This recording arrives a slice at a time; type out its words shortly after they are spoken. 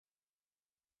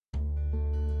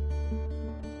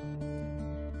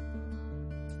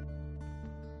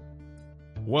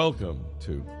Welcome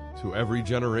to Every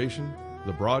Generation,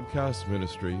 the broadcast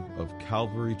ministry of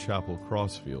Calvary Chapel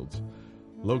Crossfields,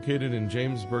 located in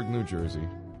Jamesburg, New Jersey,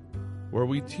 where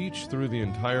we teach through the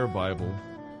entire Bible,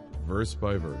 verse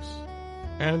by verse,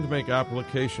 and make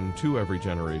application to every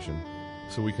generation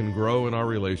so we can grow in our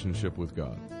relationship with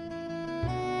God.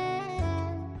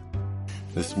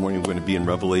 This morning we're going to be in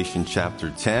Revelation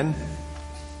chapter 10.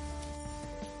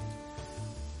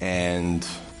 And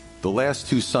the last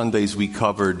two Sundays we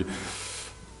covered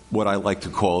what I like to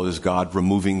call is God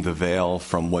removing the veil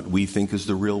from what we think is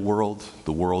the real world,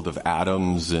 the world of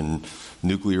atoms and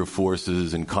nuclear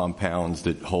forces and compounds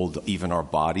that hold even our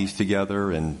bodies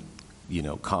together, and,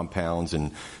 compounds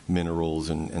and minerals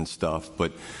and stuff.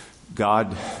 But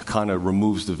God kind of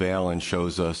removes the veil and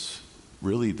shows us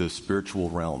really the spiritual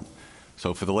realm.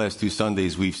 So for the last two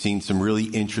Sundays, we've seen some really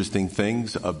interesting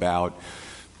things about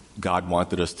God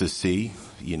wanted us to see,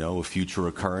 a future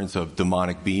occurrence of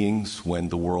demonic beings when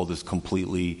the world is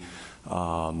completely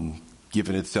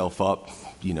given itself up,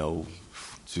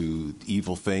 to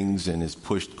evil things and has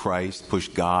pushed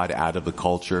God out of the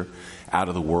culture, out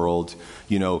of the world.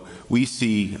 We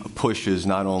see pushes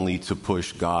not only to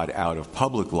push God out of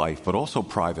public life, but also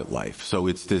private life. So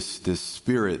it's this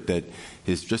spirit that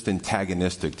is just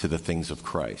antagonistic to the things of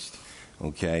Christ.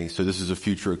 Okay, so this is a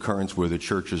future occurrence where the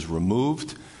church is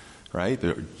removed, right?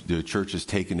 The church is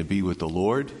taken to be with the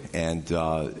Lord, and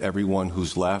everyone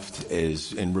who's left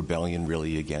is in rebellion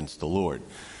really against the Lord.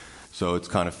 So it's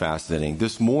kind of fascinating.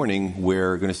 This morning,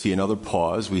 we're going to see another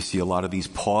pause. We see a lot of these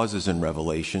pauses in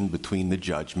Revelation between the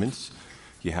judgments.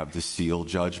 You have the seal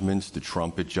judgments, the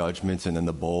trumpet judgments, and then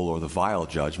the bowl or the vial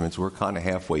judgments. We're kind of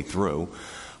halfway through.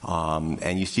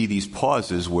 And you see these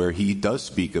pauses where he does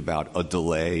speak about a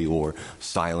delay or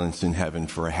silence in heaven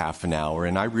for a half an hour.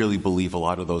 And I really believe a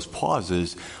lot of those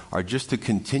pauses are just to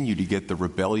continue to get the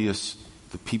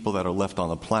people that are left on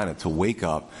the planet to wake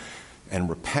up and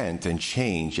repent and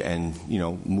change and,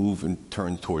 move and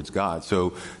turn towards God.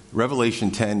 So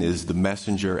Revelation 10 is the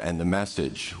messenger and the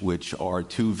message, which are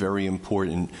two very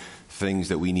important things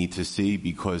that we need to see,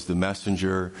 because the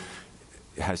messenger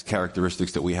has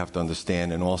characteristics that we have to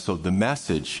understand, and also the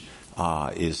message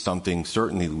is something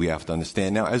certainly that we have to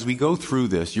understand. Now, as we go through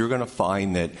this, you're going to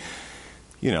find that,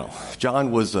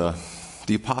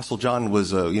 the Apostle John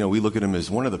was, we look at him as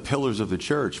one of the pillars of the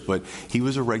church, but he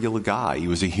was a regular guy. He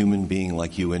was a human being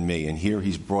like you and me. And here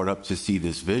he's brought up to see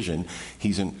this vision.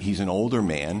 He's an older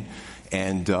man,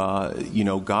 and,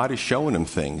 God is showing him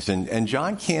things. And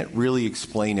John can't really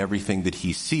explain everything that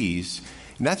he sees.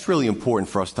 And that's really important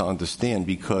for us to understand,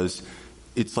 because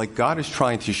it's like God is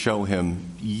trying to show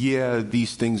him,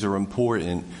 these things are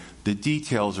important, the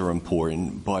details are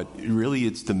important, but really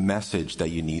it's the message that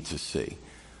you need to see.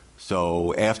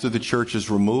 So after the church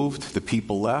is removed, the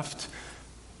people left,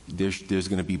 there's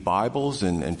going to be Bibles,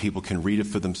 and people can read it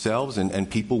for themselves, and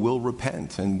people will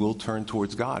repent and will turn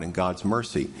towards God and God's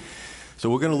mercy.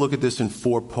 So we're going to look at this in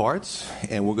 4 parts,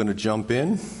 and we're going to jump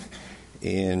in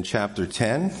chapter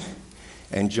 10.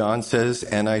 And John says,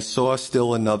 "And I saw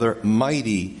still another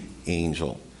mighty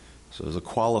angel." So there's a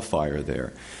qualifier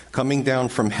there. "Coming down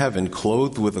from heaven,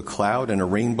 clothed with a cloud, and a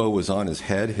rainbow was on his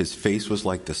head. His face was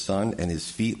like the sun, and his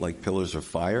feet like pillars of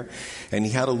fire. And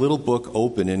he had a little book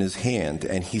open in his hand,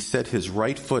 and he set his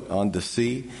right foot on the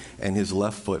sea and his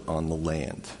left foot on the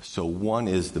land." So one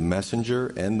is the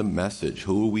messenger and the message.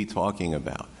 Who are we talking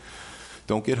about?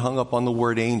 Don't get hung up on the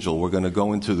word angel. We're going to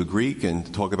go into the Greek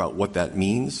and talk about what that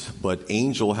means. But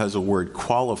angel has a word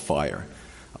qualifier.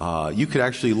 You could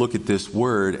actually look at this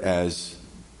word as,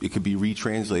 it could be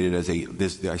retranslated as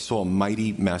I saw a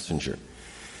mighty messenger.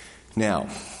 Now,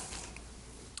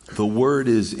 the word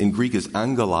in Greek is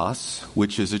angelos,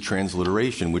 which is a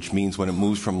transliteration, which means when it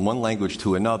moves from one language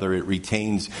to another, it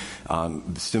retains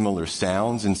similar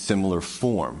sounds and similar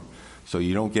form. So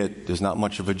there's not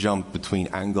much of a jump between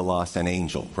angelos and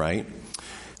angel, right?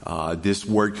 This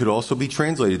word could also be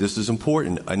translated, this is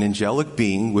important, an angelic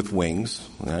being with wings,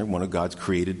 right? One of God's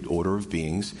created order of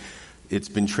beings. It's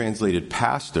been translated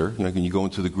pastor. When you go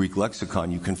into the Greek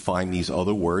lexicon, you can find these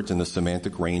other words in the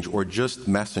semantic range, or just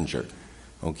messenger.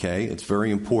 Okay? It's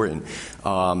very important.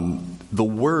 The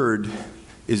word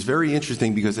is very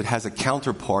interesting because it has a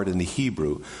counterpart in the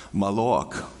Hebrew,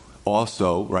 malach.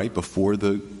 Also, right, before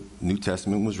the New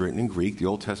Testament was written in Greek, the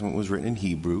Old Testament was written in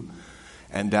Hebrew.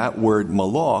 And that word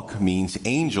malach means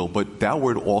angel, but that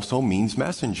word also means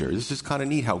messenger. This is kind of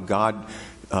neat how God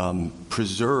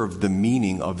preserved the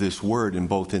meaning of this word in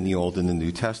both in the Old and the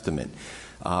New Testament.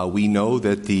 We know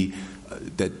that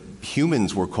that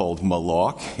humans were called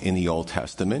malach in the Old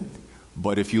Testament,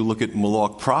 But if you look at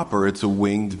Malach proper, it's a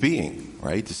winged being,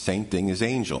 right? The same thing as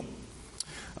angel.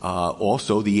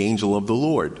 Also, the angel of the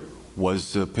Lord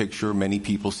was a picture many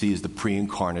people see as the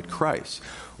pre-incarnate Christ,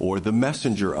 or the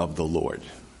messenger of the Lord.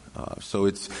 So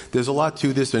there's a lot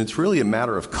to this, and it's really a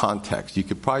matter of context. You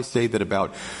could probably say that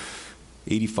about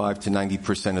 85 to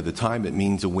 90% of the time it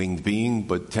means a winged being,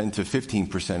 but 10 to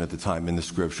 15% of the time in the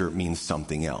scripture it means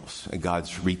something else. And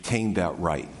God's retained that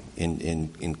right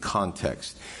in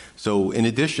context. So in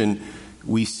addition,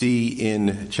 we see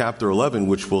in chapter 11,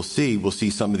 which we'll see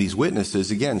some of these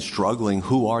witnesses, again, struggling.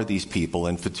 Who are these people?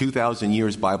 And for 2,000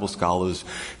 years, Bible scholars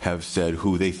have said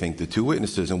who they think the two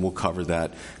witnesses, and we'll cover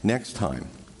that next time.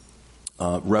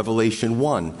 Revelation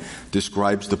 1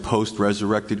 describes the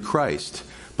post-resurrected Christ,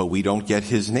 but we don't get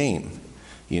his name.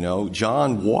 You know,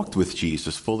 John walked with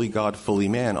Jesus, fully God, fully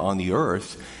man, on the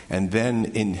earth, and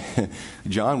then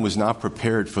John was not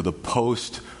prepared for the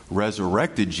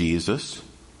post-resurrected Jesus,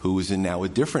 who is in now a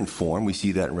different form. We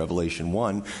see that in Revelation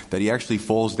 1, that he actually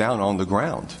falls down on the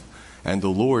ground, and the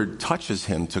Lord touches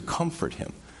him to comfort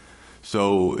him.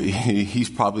 So he's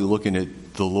probably looking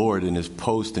at the Lord in his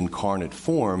post-incarnate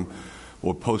form,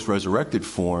 or post-resurrected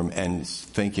form, and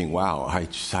thinking, wow, I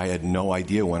had no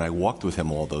idea when I walked with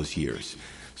him all those years.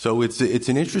 So it's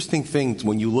an interesting thing.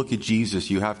 When you look at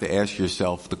Jesus, you have to ask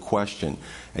yourself the question,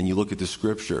 and you look at the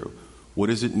scripture, what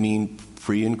does it mean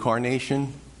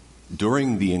pre-incarnation,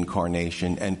 during the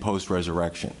incarnation, and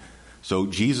post-resurrection? So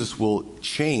Jesus will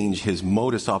change his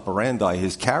modus operandi,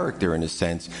 his character in a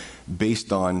sense,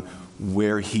 based on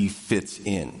where he fits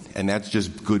in. And that's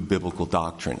just good biblical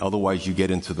doctrine. Otherwise, you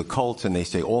get into the cults and they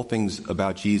say all things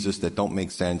about Jesus that don't make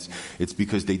sense. It's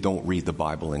because they don't read the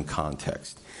Bible in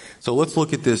context. So let's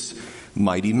look at this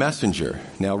mighty messenger.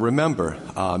 Now remember,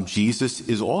 Jesus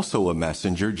is also a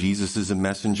messenger. Jesus is a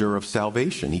messenger of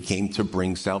salvation. He came to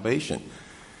bring salvation.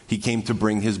 He came to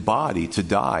bring his body to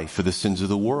die for the sins of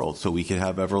the world so we could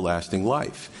have everlasting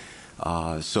life.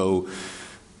 So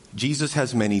Jesus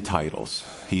has many titles.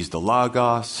 He's the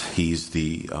Logos. He's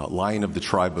the Lion of the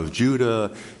tribe of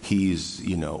Judah. He's,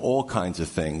 all kinds of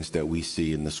things that we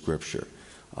see in the scripture.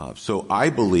 So I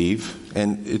believe,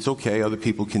 and it's okay, other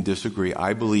people can disagree,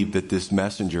 I believe that this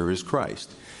messenger is Christ.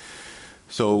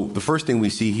 So the first thing we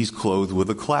see, he's clothed with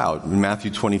a cloud. In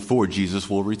Matthew 24, Jesus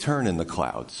will return in the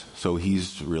clouds. So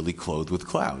he's really clothed with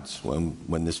clouds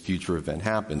when this future event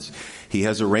happens. He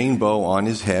has a rainbow on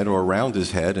his head or around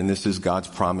his head, and this is God's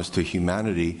promise to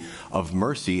humanity of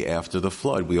mercy after the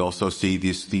flood. We also see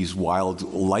these wild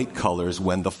light colors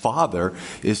when the Father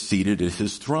is seated at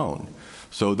his throne.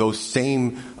 So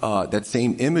that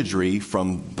same imagery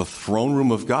from the throne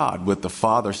room of God with the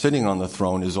Father sitting on the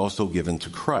throne is also given to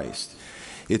Christ.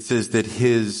 It says that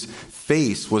his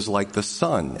face was like the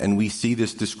sun, and we see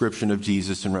this description of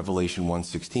Jesus in Revelation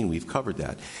 1:16. We've covered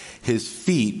that. His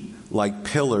feet like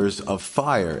pillars of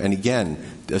fire, and again,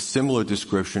 a similar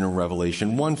description in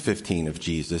Revelation 1:15 of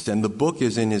Jesus. And the book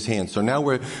is in his hand. So now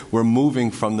we're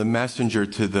moving from the messenger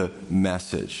to the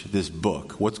message, this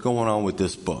book. What's going on with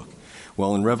this book?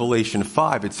 Well, in Revelation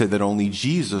 5, it said that only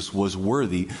Jesus was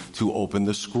worthy to open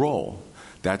the scroll.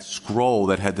 That scroll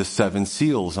that had the 7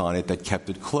 seals on it that kept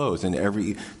it closed. And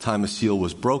every time a seal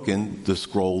was broken, the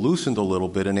scroll loosened a little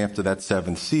bit. And after that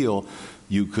 7th seal,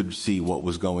 you could see what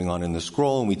was going on in the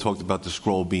scroll. And we talked about the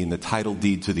scroll being the title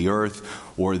deed to the earth,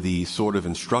 or the sort of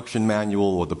instruction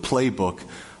manual, or the playbook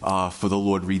for the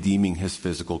Lord redeeming his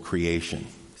physical creation.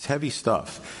 It's heavy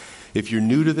stuff. If you're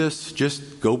new to this,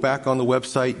 just go back on the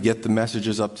website, get the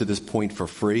messages up to this point for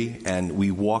free, and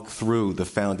we walk through the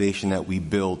foundation that we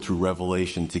build through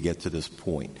Revelation to get to this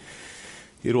point.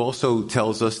 It also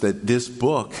tells us that this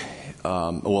book,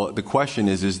 the question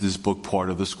is this book part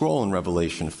of the scroll in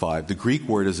Revelation 5? The Greek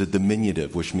word is a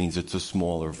diminutive, which means it's a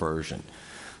smaller version.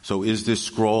 So is this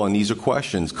scroll, and these are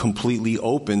questions, completely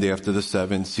opened after the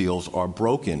 7 seals are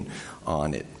broken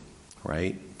on it,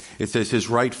 right? It says his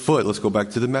right foot, let's go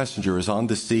back to the messenger, is on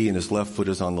the sea and his left foot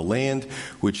is on the land,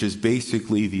 which is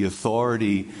basically the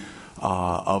authority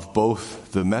of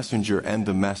both the messenger and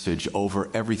the message over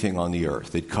everything on the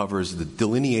earth. It covers the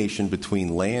delineation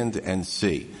between land and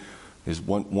sea. His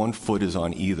one foot is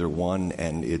on either one,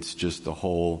 and it's just the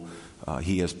whole,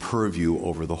 he has purview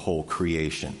over the whole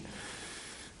creation.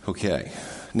 Okay,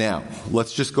 now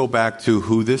let's just go back to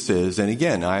who this is. And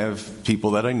again, I have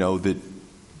people that I know that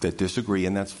disagree,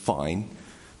 and that's fine.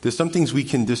 There's some things we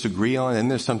can disagree on, and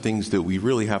there's some things that we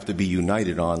really have to be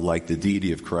united on, like the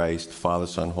deity of Christ, Father,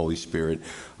 Son, Holy Spirit,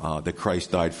 that Christ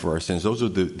died for our sins. Those are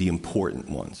the important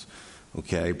ones.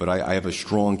 Okay, but I have a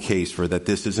strong case for that.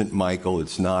 This isn't Michael,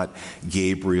 it's not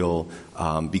Gabriel,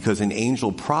 because an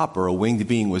angel proper, a winged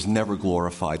being, was never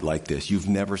glorified like this. You've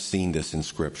never seen this in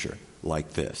Scripture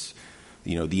like this.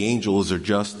 You know, the angels are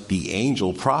just, the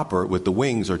angel proper with the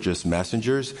wings are just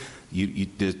messengers.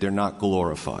 They're not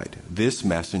glorified. This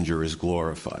messenger is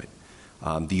glorified.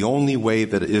 The only way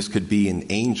that this could be an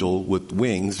angel with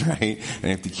wings, right, and I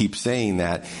have to keep saying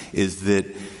that, is that,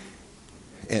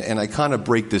 and I kind of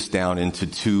break this down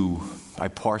into I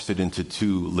parse it into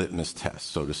two litmus tests,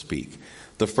 so to speak.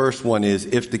 The first one is,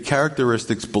 if the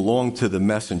characteristics belong to the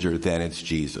messenger, then it's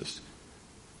Jesus.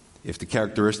 If the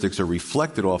characteristics are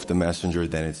reflected off the messenger,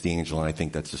 then it's the angel, and I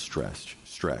think that's a stretch.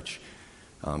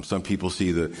 Some people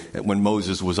see when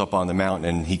Moses was up on the mountain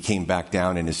and he came back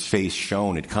down and his face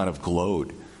shone, it kind of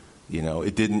glowed. You know,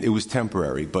 it was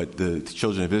temporary, but the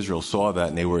children of Israel saw that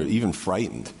and they were even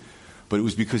frightened. But it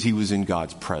was because he was in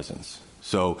God's presence.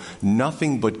 So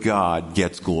nothing but God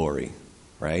gets glory,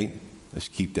 right? Let's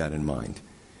keep that in mind.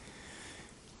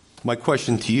 My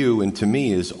question to you and to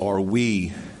me is, are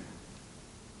we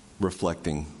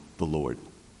reflecting the Lord?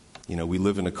 You know, we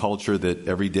live in a culture that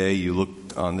every day you look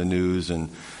on the news and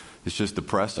it's just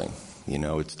depressing. You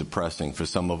know, it's depressing. For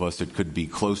some of us, it could be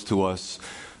close to us.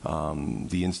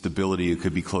 The instability, it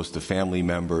could be close to family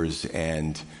members.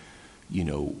 And, you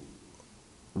know,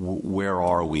 where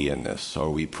are we in this? Are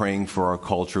we praying for our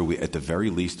culture? At the very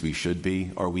least, we should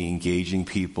be. Are we engaging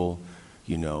people?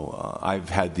 You know, I've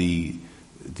had the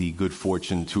good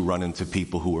fortune to run into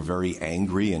people who are very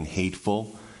angry and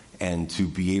hateful, and to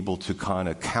be able to kind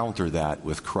of counter that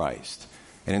with Christ.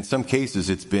 And in some cases,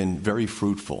 it's been very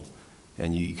fruitful.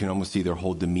 And you can almost see their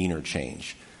whole demeanor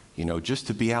change. You know, just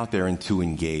to be out there and to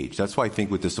engage. That's why I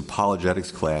think with this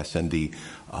apologetics class and the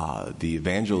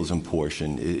evangelism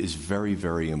portion is very,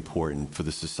 very important for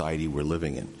the society we're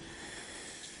living in.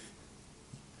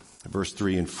 Verse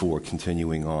 3 and 4,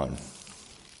 continuing on.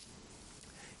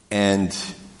 And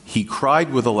he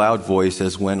cried with a loud voice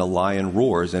as when a lion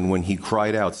roars, and when he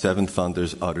cried out, 7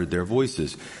 thunders uttered their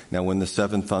voices. Now when the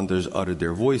 7 thunders uttered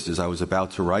their voices, I was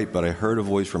about to write, but I heard a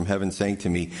voice from heaven saying to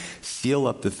me, seal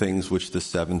up the things which the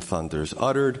 7 thunders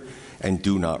uttered, and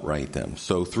do not write them.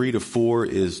 So 3 to 4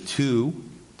 is 2,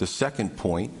 the second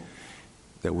point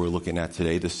that we're looking at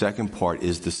today. The second part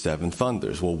is the 7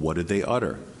 thunders. Well, what did they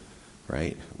utter?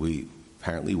 Right?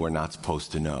 Apparently we're not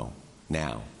supposed to know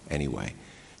now, anyway.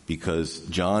 Because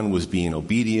John was being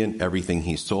obedient, everything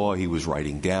he saw, he was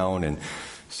writing down, and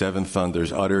 7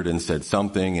 thunders uttered and said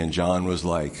something, and John was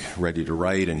like ready to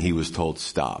write, and he was told,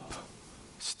 stop.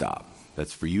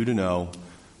 That's for you to know,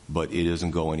 but it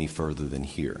doesn't go any further than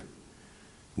here.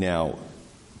 Now,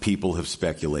 people have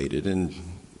speculated, and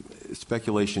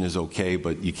speculation is okay,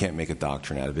 but you can't make a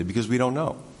doctrine out of it because we don't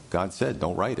know. God said,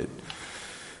 don't write it.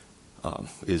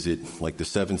 Is it like the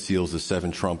 7 seals, the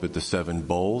 7 trumpet, the 7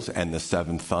 bowls, and the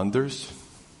 7 thunders?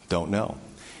 Don't know.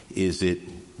 Is it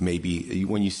maybe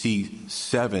when you see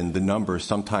 7, the number,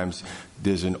 sometimes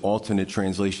there's an alternate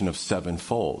translation of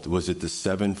 7-fold. Was it the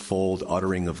 7-fold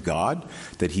uttering of God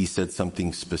that he said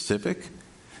something specific?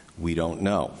 We don't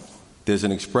know. There's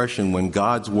an expression, when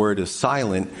God's word is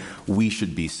silent, we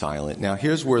should be silent. Now,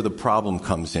 here's where the problem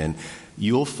comes in.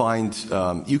 You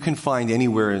can find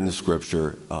anywhere in the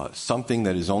scripture something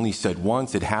that is only said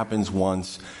once, it happens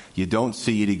once, you don't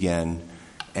see it again,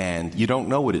 and you don't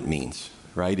know what it means,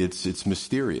 right? It's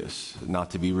mysterious,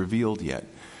 not to be revealed yet.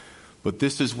 But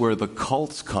this is where the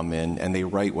cults come in and they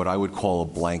write what I would call a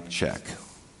blank check,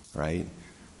 right?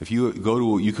 If you could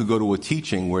go to a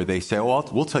teaching where they say, oh,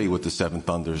 we'll tell you what the 7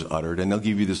 thunders uttered, and they'll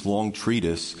give you this long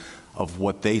treatise of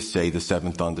what they say the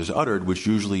 7 thunders uttered, which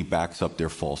usually backs up their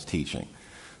false teaching.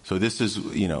 So this is,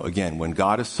 again, when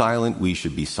God is silent, we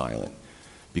should be silent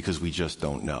because we just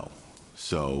don't know.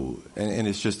 So, and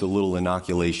it's just a little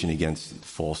inoculation against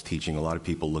false teaching. A lot of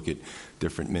people look at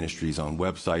different ministries on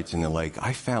websites and they're like,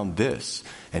 I found this,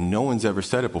 and no one's ever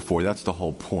said it before. That's the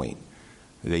whole point.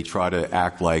 They try to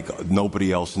act like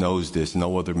nobody else knows this,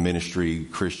 no other ministry,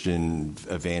 Christian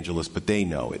evangelist, but they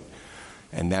know it.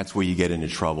 And that's where you get into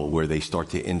trouble, where they start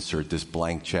to insert this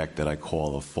blank check that I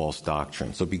call a false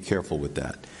doctrine. So be careful with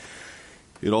that.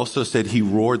 It also said he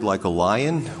roared like a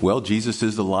lion. Well, Jesus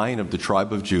is the Lion of the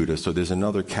tribe of Judah, so there's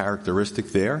another characteristic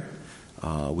there.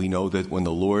 We know that when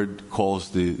the Lord calls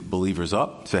the believers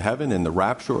up to heaven in the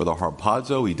rapture or the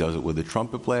harpazo, he does it with a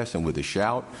trumpet blast and with a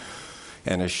shout.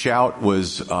 And a shout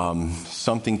was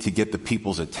something to get the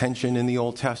people's attention in the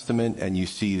Old Testament, and you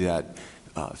see that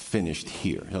finished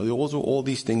here. All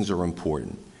these things are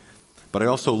important. But I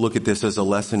also look at this as a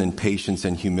lesson in patience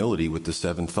and humility with the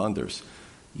 7 thunders.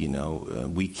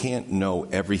 We can't know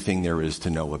everything there is to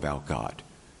know about God.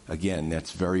 Again,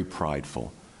 that's very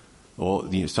prideful.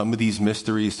 Some of these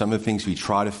mysteries, some of the things we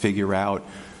try to figure out,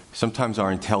 sometimes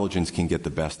our intelligence can get the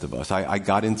best of us. I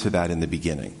got into that in the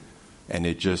beginning. And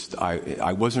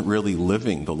I wasn't really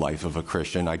living the life of a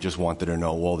Christian. I just wanted to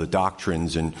know all the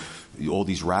doctrines and all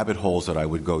these rabbit holes that I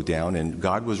would go down. And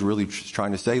God was really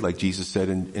trying to say, like Jesus said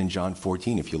in John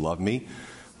 14, if you love me,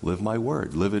 live my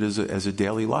word. Live it as a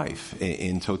daily life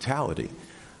in totality.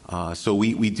 So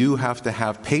we do have to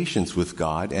have patience with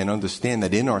God and understand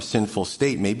that in our sinful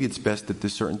state, maybe it's best that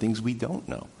there's certain things we don't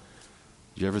know.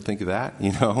 Did you ever think of that?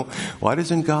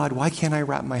 Why can't I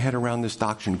wrap my head around this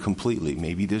doctrine completely?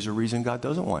 Maybe there's a reason God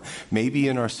doesn't want. Maybe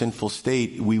in our sinful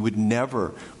state, we would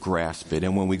never grasp it.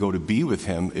 And when we go to be with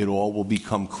him, it all will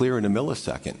become clear in a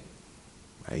millisecond.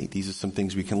 Right? These are some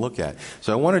things we can look at.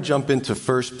 So I want to jump into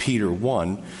 1 Peter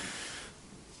 1.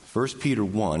 1 Peter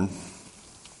 1,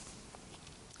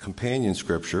 companion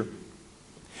scripture.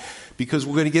 Because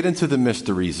we're going to get into the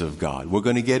mysteries of God. We're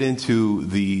going to get into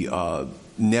the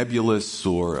nebulous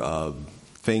or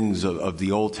things of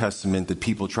the Old Testament that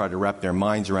people try to wrap their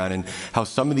minds around, and how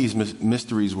some of these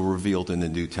mysteries were revealed in the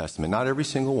New Testament. Not every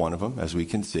single one of them, as we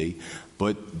can see,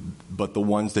 but the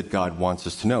ones that God wants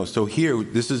us to know. So here,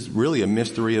 this is really a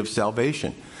mystery of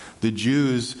salvation. The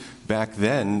Jews back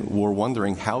then were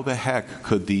wondering how the heck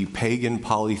could the pagan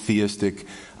polytheistic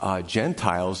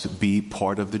Gentiles be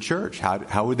part of the church?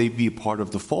 How would they be a part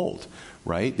of the fold?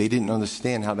 Right? They didn't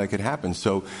understand how that could happen.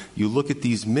 So you look at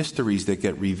these mysteries that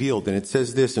get revealed, and it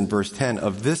says this in verse 10,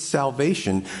 of this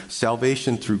salvation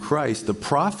through Christ, the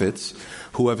prophets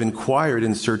who have inquired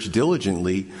and searched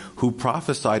diligently, who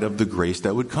prophesied of the grace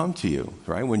that would come to you.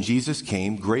 Right? When Jesus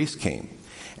came, grace came.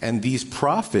 And these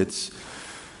prophets,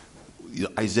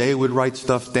 Isaiah would write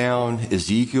stuff down,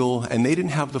 Ezekiel, and they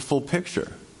didn't have the full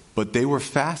picture. But they were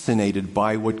fascinated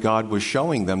by what God was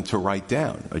showing them to write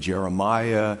down.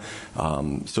 Jeremiah.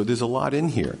 So there's a lot in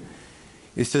here.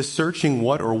 It says, searching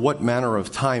what manner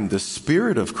of time the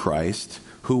Spirit of Christ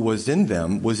who was in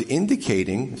them was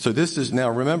indicating. So this is now,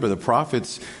 remember, the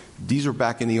prophets, these are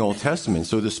back in the Old Testament.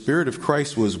 So the Spirit of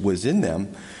Christ was in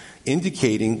them,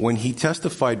 indicating when he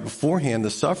testified beforehand the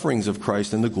sufferings of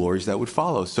Christ and the glories that would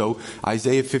follow. So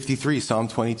Isaiah 53, Psalm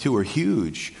 22 are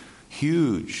huge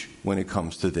when it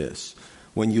comes to this.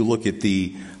 When you look at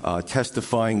the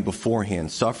testifying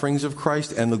beforehand, sufferings of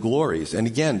Christ and the glories. And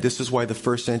again, this is why the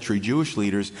first century Jewish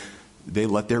leaders, they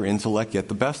let their intellect get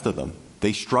the best of them.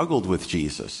 They struggled with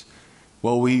Jesus.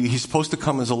 Well, he's supposed to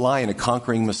come as a lion, a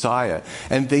conquering Messiah.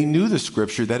 And they knew the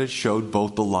scripture that it showed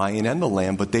both the lion and the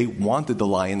lamb, but they wanted the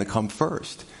lion to come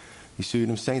first. You see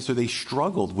what I'm saying? So they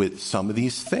struggled with some of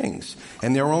these things.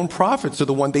 And their own prophets are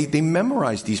the one, they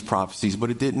memorized these prophecies,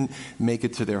 but it didn't make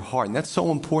it to their heart. And that's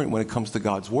so important when it comes to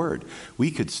God's Word.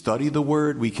 We could study the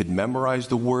Word, we could memorize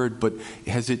the Word, but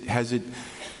has it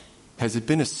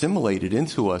been assimilated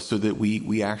into us so that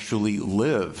we actually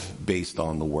live based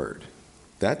on the Word?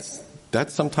 That's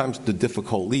sometimes the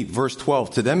difficult leap. Verse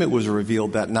 12, to them it was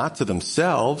revealed that not to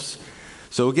themselves.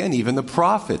 So again, even the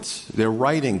prophets, they're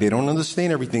writing. They don't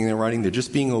understand everything they're writing. They're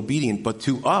just being obedient. But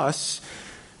to us,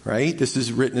 right, this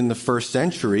is written in the first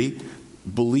century,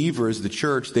 believers, the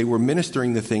church, they were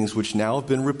ministering the things which now have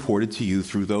been reported to you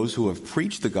through those who have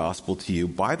preached the gospel to you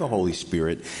by the Holy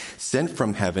Spirit, sent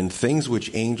from heaven, things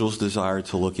which angels desire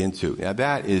to look into. Now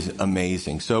that is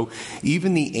amazing. So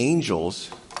even the angels,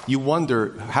 you wonder,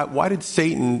 why did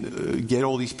Satan get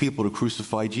all these people to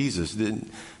crucify Jesus?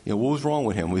 What was wrong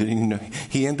with him?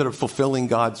 He ended up fulfilling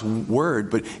God's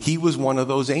word, but he was one of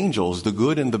those angels. The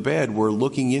good and the bad were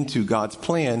looking into God's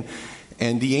plan,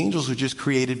 and the angels were just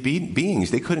created beings.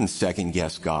 They couldn't second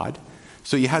guess God.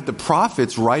 So you had the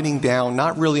prophets writing down,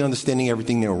 not really understanding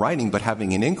everything they were writing, but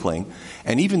having an inkling.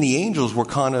 And even the angels were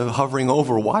kind of hovering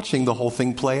over, watching the whole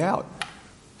thing play out.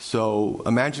 So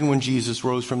imagine when Jesus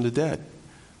rose from the dead.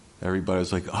 Everybody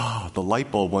was like, the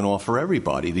light bulb went off for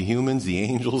everybody. The humans, the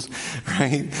angels,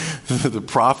 right? The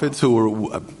prophets who were,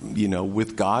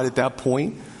 with God at that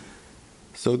point.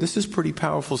 So this is pretty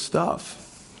powerful stuff.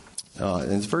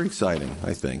 And it's very exciting,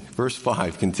 I think. Verse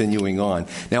 5, continuing on.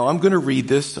 Now, I'm going to read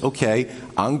this, okay.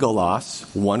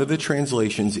 Angelos, one of the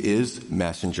translations is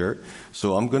messenger.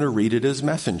 So I'm going to read it as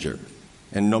messenger.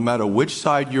 And no matter which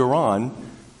side you're on,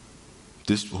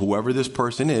 whoever this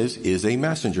person is a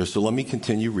messenger. So let me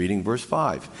continue reading verse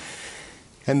 5.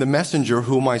 And the messenger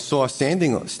whom I saw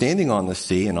standing on the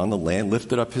sea and on the land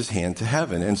lifted up his hand to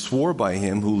heaven and swore by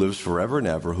him who lives forever and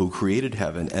ever, who created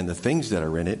heaven and the things that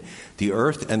are in it, the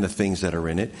earth and the things that are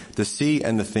in it, the sea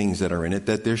and the things that are in it,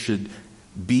 that there should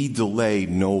be delay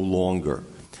no longer.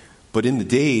 But in the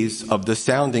days of the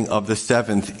sounding of the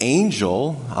seventh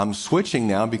angel, I'm switching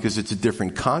now because it's a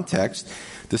different context.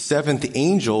 The seventh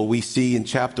angel we see in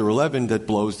chapter 11 that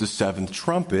blows the seventh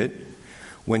trumpet.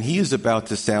 When he is about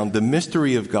to sound, the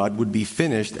mystery of God would be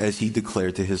finished as he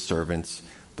declared to his servants,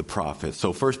 the prophets.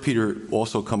 So 1 Peter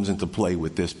also comes into play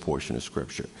with this portion of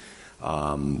Scripture.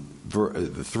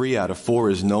 3 out of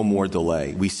 4 is no more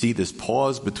delay. We see this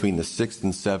pause between the 6th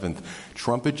and 7th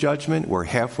trumpet judgment. We're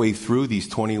halfway through these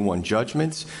 21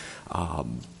 judgments.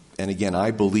 And again, I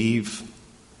believe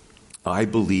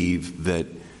that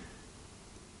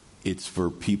it's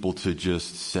for people to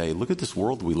just say, look at this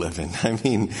world we live in. I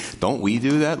mean, don't we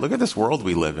do that? Look at this world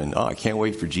we live in. Oh, I can't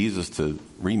wait for Jesus to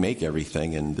remake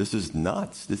everything. And this is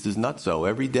nuts. This is nutso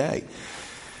every day.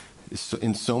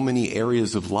 In so many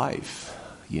areas of life,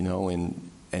 and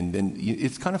then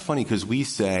it's kind of funny because we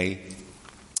say,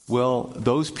 well,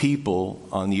 those people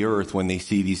on the earth, when they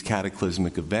see these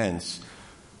cataclysmic events,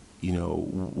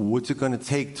 what's it going to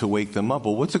take to wake them up?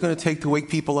 Well, what's it going to take to wake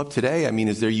people up today? I mean,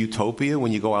 is there utopia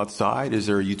when you go outside? Is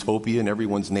there a utopia in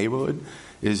everyone's neighborhood?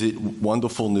 Is it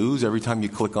wonderful news every time you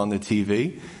click on the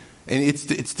TV? And it's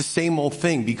the same old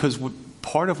thing because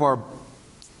part of our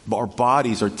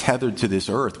bodies are tethered to this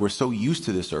earth. We're so used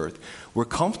to this earth. We're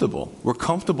comfortable. We're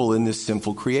comfortable in this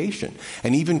sinful creation.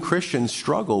 And even Christians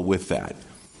struggle with that,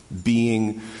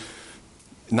 being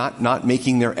not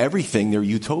making their everything their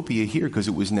utopia here because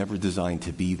it was never designed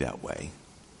to be that way.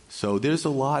 So there's a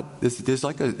lot,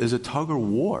 there's a tug of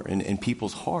war in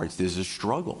people's hearts. There's a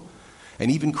struggle.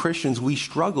 And even Christians, we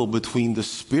struggle between the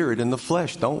spirit and the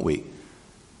flesh, don't we?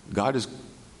 God has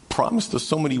promised us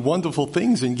so many wonderful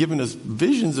things and given us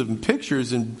visions and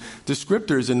pictures and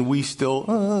descriptors, and we still,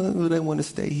 I want to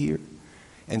stay here.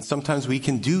 And sometimes we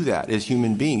can do that as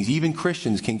human beings. Even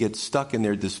Christians can get stuck in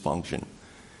their dysfunction.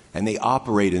 And they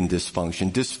operate in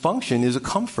dysfunction. Dysfunction is a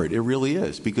comfort. It really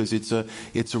is, because it's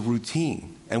a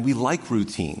routine. And we like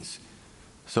routines.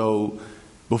 So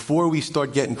before we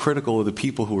start getting critical of the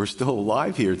people who are still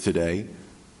alive here today,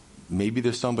 maybe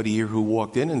there's somebody here who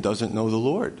walked in and doesn't know the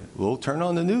Lord. Well, turn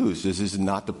on the news. This is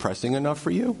not depressing enough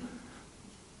for you.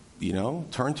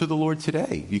 Turn to the Lord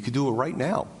today. You could do it right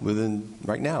now.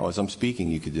 Right now, as I'm speaking,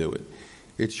 you could do it.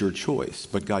 It's your choice.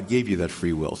 But God gave you that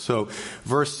free will. So,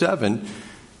 verse 7,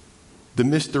 the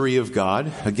mystery of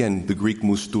God, again, the Greek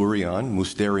mysterion,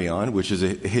 which is a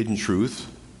hidden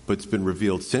truth, but it's been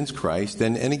revealed since Christ.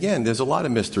 And again, there's a lot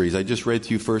of mysteries. I just read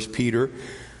to you 1 Peter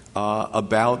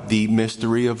about the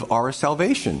mystery of our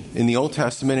salvation. In the Old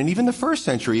Testament and even the first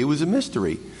century, it was a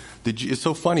mystery. It's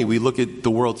so funny. We look at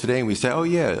the world today and we say,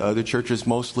 the church is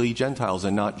mostly Gentiles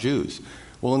and not Jews.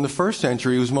 Well, in the first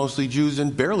century, it was mostly Jews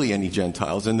and barely any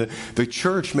Gentiles. And the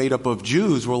church made up of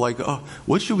Jews were like,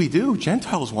 what should we do?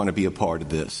 Gentiles want to be a part of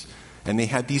this. And they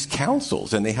had these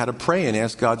councils, and they had to pray and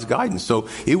ask God's guidance. So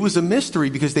it was a mystery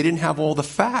because they didn't have all the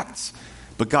facts.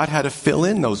 But God had to fill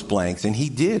in those blanks, and he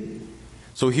did.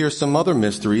 So here's some other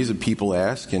mysteries that people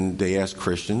ask, and they ask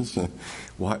Christians,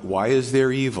 why is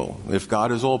there evil? If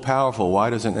God is all-powerful, why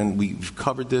doesn't... And we've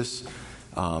covered this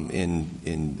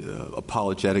in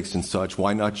apologetics and such.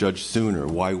 Why not judge sooner?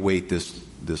 Why wait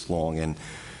this long? And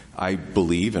I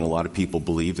believe, and a lot of people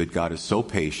believe, that God is so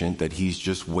patient that he's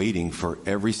just waiting for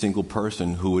every single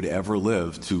person who would ever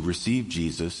live to receive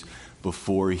Jesus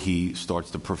before he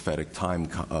starts the prophetic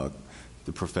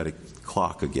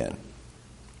clock again.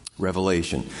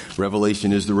 Revelation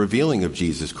is the revealing of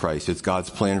Jesus Christ. It's God's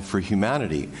plan for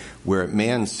humanity, where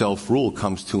man's self-rule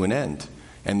comes to an end,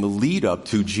 and the lead up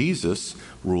to Jesus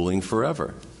ruling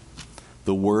forever.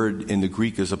 The word in the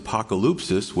Greek is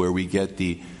apocalypsis, where we get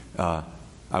the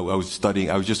I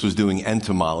was doing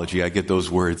entomology. I get those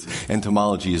words.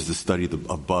 Entomology is the study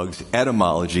of bugs.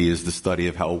 Etymology is the study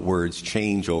of how words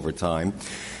change over time.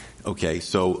 Okay,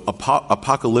 so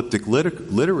apocalyptic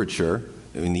literature,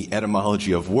 in the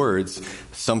etymology of words,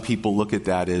 some people look at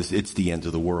that as it's the end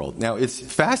of the world. Now, it's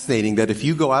fascinating that if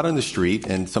you go out on the street,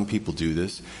 and some people do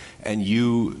this, and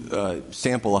you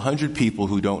sample 100 people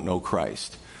who don't know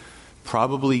Christ,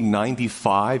 probably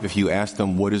 95, if you ask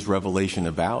them what is Revelation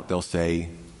about, they'll say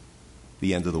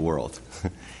the end of the world.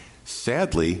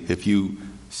 Sadly, if you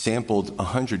sampled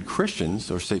 100 Christians,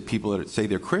 or say people that say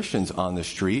they're Christians on the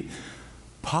street,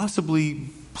 possibly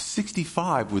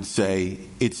 65 would say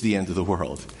it's the end of the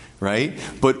world, right?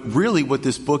 But really what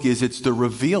this book is, it's the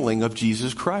revealing of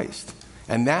Jesus Christ.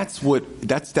 And that's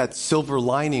that silver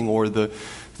lining, or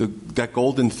that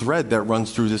golden thread that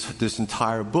runs through this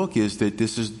entire book, is that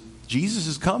Jesus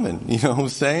is coming, you know what I'm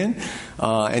saying?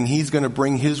 And he's going to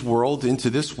bring his world into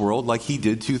this world like he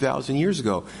did 2,000 years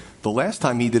ago. The last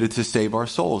time he did it to save our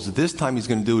souls. This time he's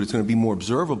going to do it. It's going to be more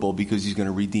observable because he's going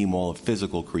to redeem all of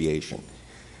physical creation.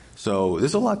 So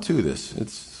there's a lot to this.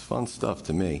 It's fun stuff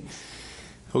to me.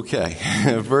 Okay,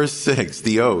 verse 6,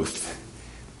 the oath.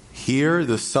 Here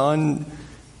the Son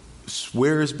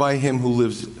swears by him who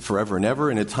lives forever and ever,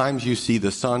 and at times you see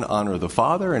the Son honor the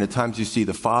Father, and at times you see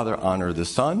the Father honor the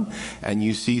Son, and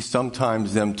you see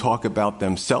sometimes them talk about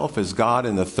themselves as God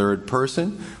in the third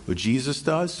person, what Jesus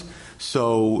does.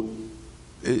 So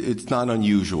it's not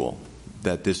unusual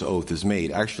that this oath is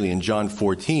made. Actually, in John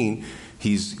 14,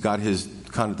 he's got his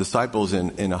kind of disciples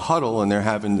in a huddle, and they're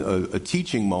having a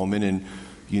teaching moment, and,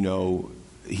 you know,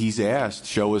 he's asked,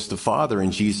 show us the Father,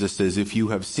 and Jesus says, if you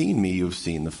have seen me, you have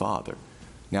seen the Father.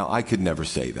 Now, I could never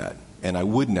say that, and I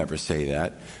would never say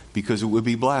that, because it would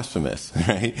be blasphemous,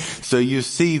 right? So you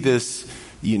see this,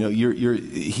 you know,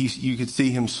 you could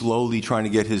see him slowly trying to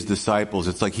get his disciples.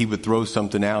 It's like he would throw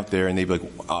something out there, and they'd be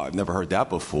like, oh, I've never heard that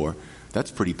before.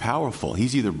 That's pretty powerful.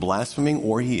 He's either blaspheming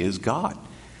or he is God,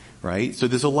 right? So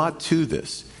there's a lot to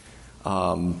this.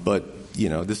 But you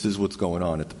know, this is what's going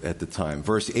on at the time.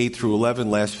 Verse 8 through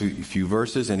 11, last few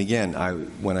verses. And again,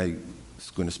 when I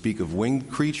was going to speak of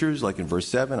winged creatures, like in verse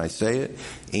 7, I say it,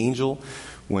 angel.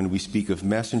 When we speak of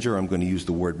messenger, I'm going to use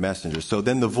the word messenger. So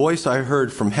then the voice I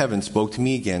heard from heaven spoke to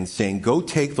me again, saying, go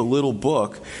take the little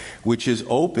book which is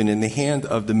open in the hand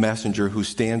of the messenger who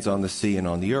stands on the sea and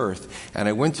on the earth. And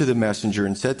I went to the messenger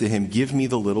and said to him, give me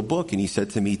the little book. And he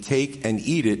said to me, take and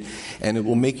eat it, and it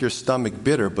will make your stomach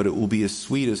bitter, but it will be as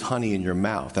sweet as honey in your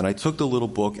mouth. And I took the little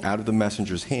book out of the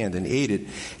messenger's hand and ate it,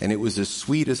 and it was as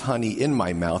sweet as honey in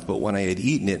my mouth, but when I had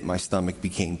eaten it, my stomach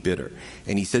became bitter.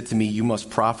 And he said to me, you must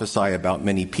prophesy about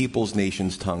many peoples,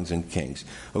 nations, tongues, and kings.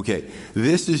 Okay,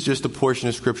 this is just a portion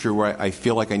of Scripture where I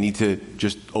feel like I need to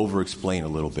just over-explain a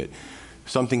little bit.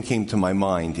 Something came to my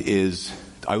mind is,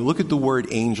 I look at the word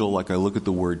angel like I look at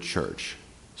the word church.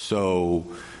 So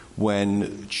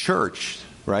when church,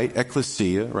 right,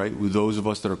 ecclesia, right, with those of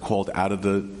us that are called out of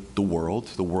the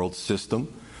world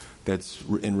system that's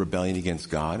in rebellion against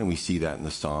God, and we see that in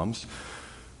the Psalms,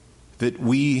 that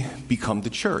we become the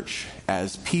church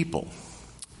as people.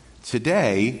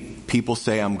 Today, people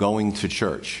say, I'm going to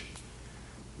church.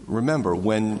 Remember,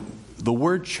 when the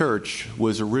word church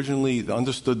was originally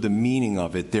understood, the meaning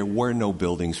of it, there were no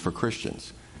buildings for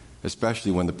Christians,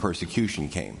 especially when the persecution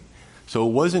came. So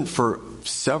it wasn't for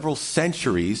several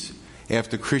centuries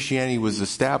after Christianity was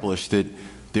established that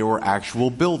there were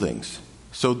actual buildings.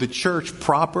 So the church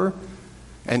proper,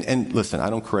 and listen,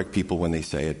 I don't correct people when they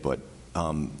say it, but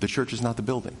the church is not the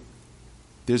building.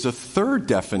 There's a third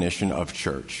definition of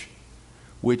church,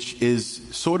 which is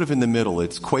sort of in the middle.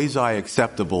 It's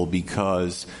quasi-acceptable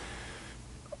because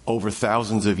over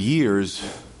thousands of years,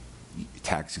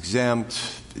 tax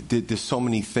exempt, there's so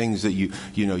many things that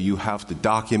you have to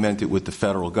document it with the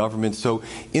federal government. So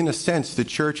in a sense, the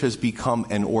church has become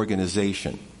an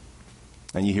organization.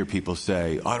 And you hear people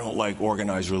say, I don't like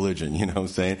organized religion, you know what I'm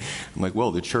saying? I'm like,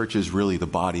 well, the church is really the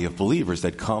body of believers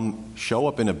that show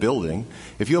up in a building.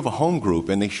 If you have a home group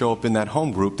and they show up in that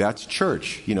home group, that's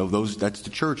church. You know, that's the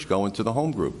church going to the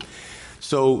home group.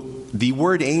 So the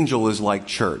word angel is like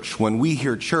church. When we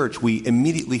hear church, we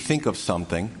immediately think of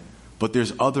something, but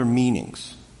there's other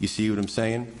meanings. You see what I'm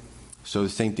saying? So the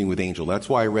same thing with angel. That's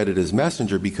why I read it as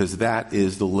messenger, because that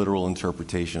is the literal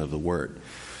interpretation of the word.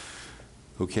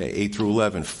 Okay, 8 through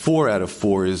 11. 4 out of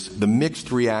 4 is the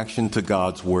mixed reaction to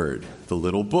God's word, the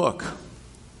little book.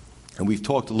 And we've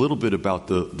talked a little bit about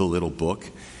the little book.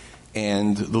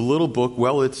 And the little book,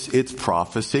 well, it's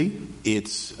prophecy.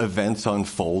 It's events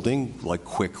unfolding, like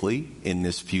quickly in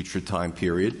this future time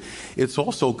period. It's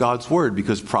also God's word,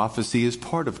 because prophecy is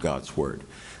part of God's word.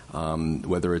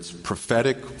 Whether it's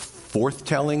prophetic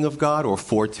forthtelling of God or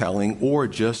foretelling, or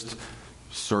just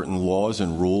certain laws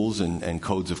and rules and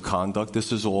codes of conduct.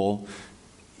 This is all,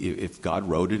 if God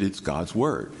wrote it, it's God's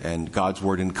word. And God's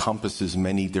word encompasses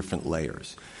many different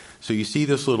layers. So you see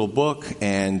this little book,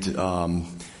 and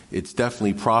it's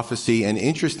definitely prophecy. And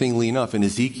interestingly enough, in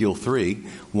Ezekiel 3,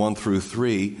 1 through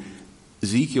 3,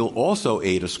 Ezekiel also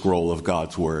ate a scroll of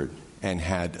God's word and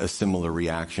had a similar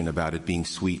reaction about it being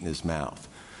sweet in his mouth.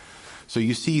 So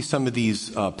you see some of these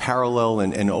parallel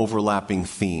and overlapping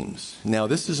themes. Now,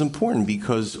 this is important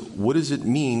because what does it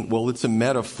mean? Well, it's a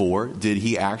metaphor. Did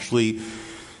he actually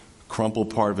crumple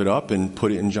part of it up and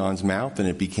put it in John's mouth and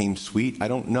it became sweet? I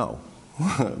don't know.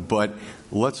 But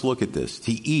let's look at this.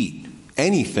 To eat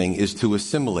anything is to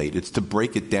assimilate. It's to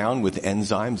break it down with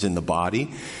enzymes in the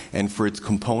body, and for its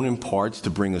component parts to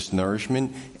bring us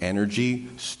nourishment, energy,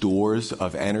 stores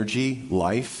of energy,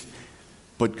 life.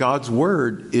 But God's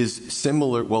Word is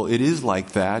similar, well, it is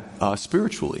like that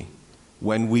spiritually.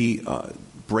 When we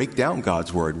break down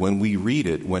God's Word, when we read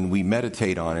it, when we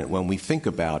meditate on it, when we think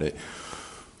about it,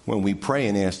 when we pray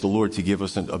and ask the Lord to give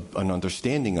us an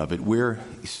understanding of it, we're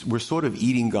sort of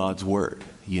eating God's Word.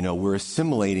 You know, we're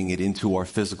assimilating it into our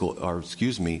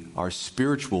our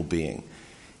spiritual being.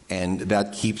 And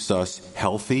that keeps us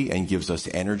healthy and gives us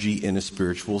energy in a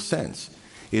spiritual sense.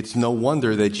 It's no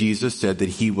wonder that Jesus said that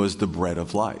he was the bread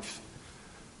of life.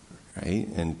 Right?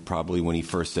 And probably when he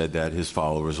first said that, his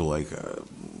followers were like,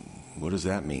 what does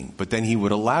that mean? But then he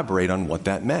would elaborate on what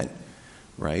that meant.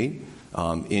 Right?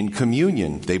 In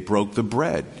communion, they broke the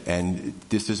bread, and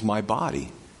this is my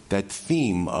body. That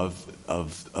theme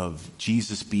of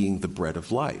Jesus being the bread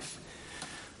of life.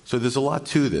 So there's a lot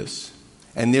to this.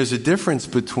 And there's a difference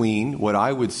between what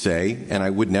I would say, and I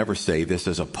would never say this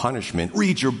as a punishment,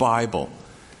 read your Bible.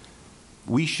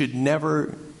 We should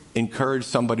never encourage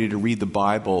somebody to read the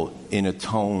Bible in a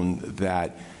tone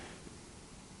that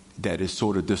is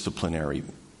sort of disciplinary.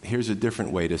 Here's a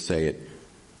different way to say it.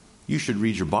 You should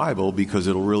read your Bible because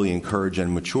it'll really encourage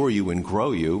and mature you and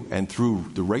grow you. And through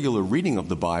the regular reading of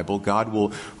the Bible, God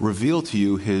will reveal to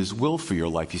you his will for your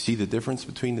life. You see the difference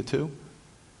between the two?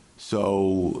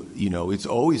 So, you know, it's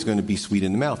always going to be sweet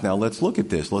in the mouth. Now, let's look at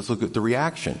this. Let's look at the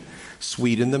reaction.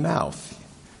 Sweet in the mouth,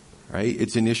 right?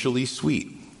 It's initially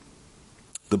sweet.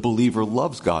 The believer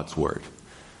loves God's Word.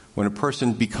 When a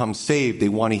person becomes saved, they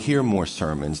want to hear more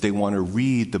sermons. They want to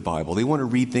read the Bible. They want to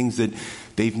read things that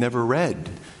they've never read.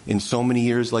 In so many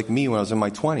years, like me, when I was in my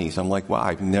 20s, I'm like, wow,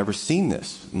 I've never seen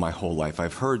this my whole life.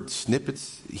 I've heard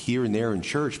snippets here and there in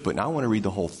church, but now I want to read the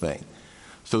whole thing.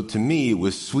 So to me, it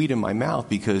was sweet in my mouth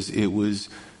because it was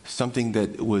something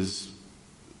that was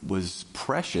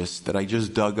precious that I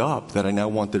just dug up, that I now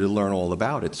wanted to learn all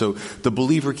about it. So the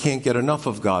believer can't get enough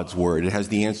of God's Word. It has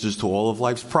the answers to all of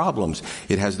life's problems.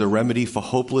 It has the remedy for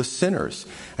hopeless sinners.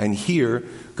 And here,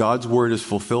 God's Word is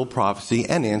fulfilled prophecy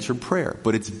and answered prayer.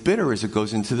 But it's bitter as it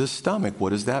goes into the stomach.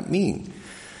 What does that mean?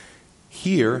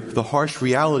 Here, the harsh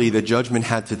reality that judgment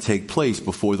had to take place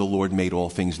before the Lord made all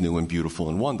things new and beautiful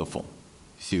and wonderful.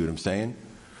 See what I'm saying?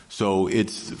 So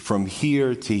it's from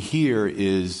here to here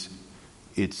is...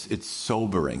 It's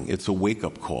sobering. It's a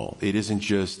wake-up call. It isn't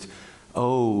just,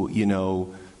 all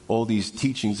these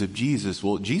teachings of Jesus.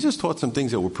 Well, Jesus taught some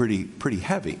things that were pretty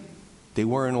heavy. They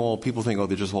weren't all, people think,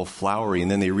 they're just all flowery,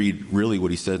 and then they read really what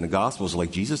he said in the Gospels,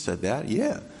 like, Jesus said that?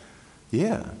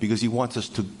 Yeah, because he wants us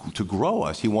to grow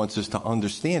us. He wants us to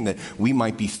understand that we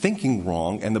might be thinking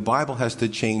wrong, and the Bible has to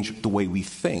change the way we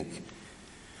think.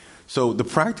 So the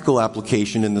practical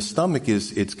application in the stomach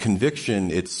is it's conviction,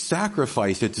 it's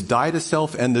sacrifice, it's die to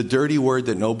self, and the dirty word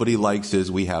that nobody likes is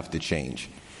we have to change.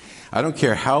 I don't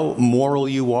care how moral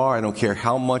you are, I don't care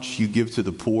how much you give to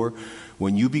the poor.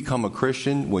 When you become a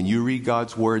Christian, when you read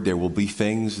God's Word, there will be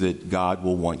things that God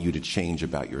will want you to change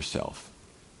about yourself.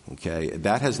 Okay?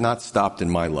 That has not stopped in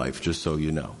my life, just so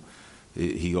you know.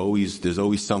 There's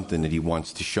always something that he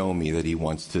wants to show me, that he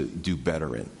wants to do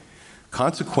better in.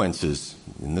 Consequences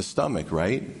in the stomach,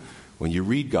 right? When you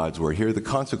read God's Word, here are the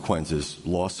consequences.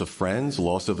 Loss of friends,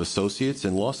 loss of associates,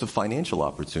 and loss of financial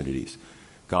opportunities.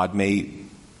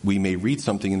 We may read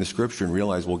something in the Scripture and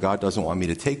realize, well, God doesn't want me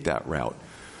to take that route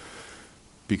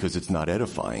because it's not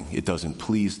edifying. It doesn't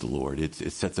please the Lord. It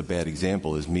sets a bad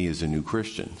example as me as a new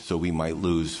Christian. So we might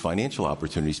lose financial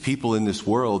opportunities. People in this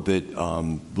world that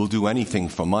will do anything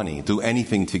for money, do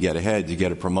anything to get ahead, to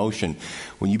get a promotion.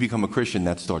 When you become a Christian,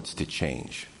 that starts to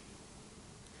change.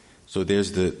 So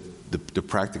there's the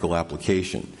practical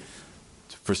application.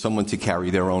 For someone to carry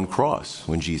their own cross,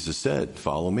 when Jesus said,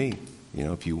 follow me.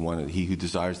 If you want he who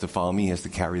desires to follow me has to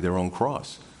carry their own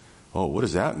cross. Oh, what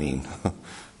does that mean?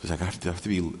 It's like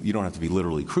you don't have to be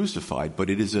literally crucified,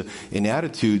 but it is an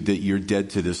attitude that you're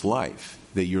dead to this life,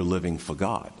 that you're living for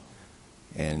God.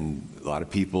 And a lot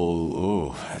of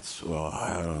people, I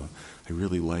don't know, I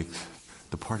really like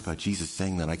the part about Jesus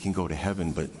saying that I can go to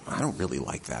heaven, but I don't really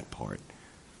like that part.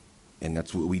 And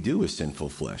that's what we do as sinful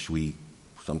flesh. We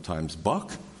sometimes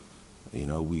buck.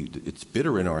 It's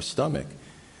bitter in our stomach.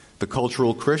 The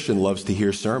cultural Christian loves to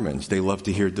hear sermons. They love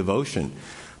to hear devotion.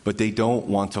 But they don't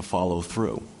want to follow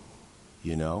through,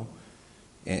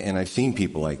 And I've seen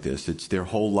people like this. It's their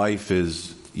whole life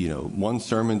is, one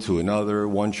sermon to another,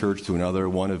 one church to another,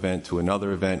 one event to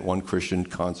another event, one Christian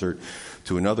concert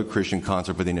to another Christian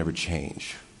concert, but they never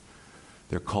change.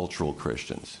 They're cultural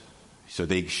Christians. So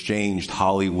they exchanged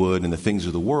Hollywood and the things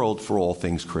of the world for all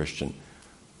things Christian.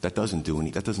 That doesn't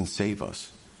that doesn't save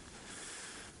us.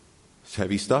 It's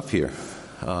heavy stuff here.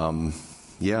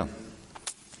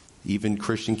 Even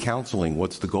Christian counseling,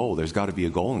 what's the goal? There's got to be a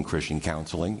goal in Christian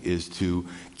counseling, is to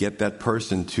get that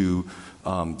person to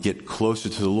get closer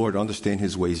to the Lord, understand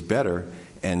his ways better,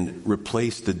 and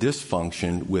replace the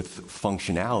dysfunction with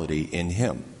functionality in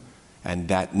him. And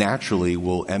that naturally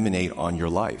will emanate on your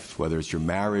life, whether it's your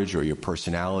marriage or your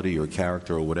personality or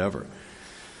character or whatever.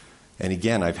 And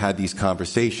again, I've had these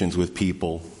conversations with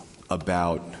people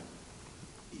about,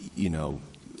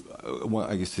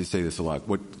 I guess they say this a lot.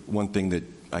 One thing that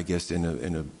I guess in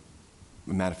a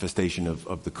manifestation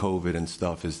of the COVID and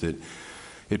stuff is that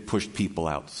it pushed people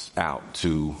out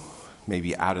to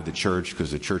maybe out of the church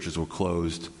because the churches were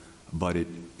closed, but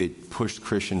it pushed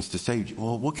Christians to say,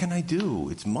 well, what can I do?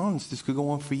 It's months. This could go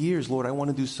on for years. Lord, I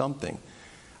want to do something.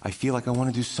 I feel like I want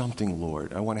to do something,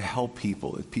 Lord. I want to help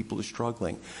people if people are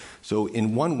struggling. So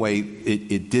in one way,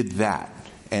 it did that.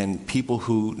 And people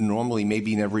who normally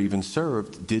maybe never even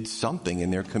served did something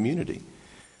in their community.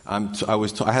 I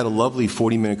had a lovely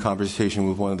 40-minute conversation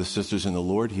with one of the sisters in the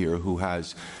Lord here who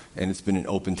has, and it's been an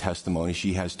open testimony,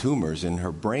 she has tumors in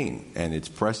her brain, and it's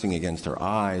pressing against her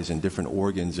eyes and different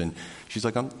organs. And she's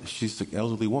like, she's an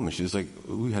elderly woman. She's like,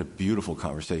 we had a beautiful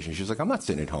conversation. She's like, I'm not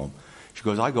sitting at home. She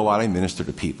goes, I go out, I minister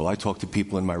to people. I talk to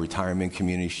people in my retirement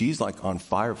community. She's like on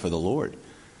fire for the Lord.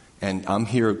 And I'm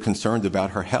here concerned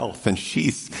about her health. And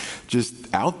she's just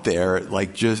out there,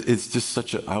 it's just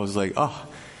such I was like, oh.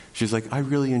 She's like, I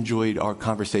really enjoyed our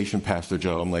conversation, Pastor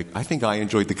Joe. I'm like, I think I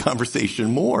enjoyed the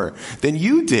conversation more than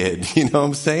you did. You know what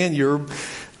I'm saying?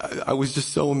 I was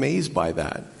just so amazed by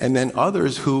that. And then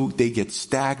others who, they get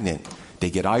stagnant. They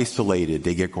get isolated.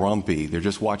 They get grumpy. They're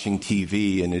just watching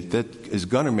TV, and that is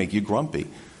going to make you grumpy.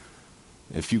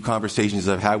 A few conversations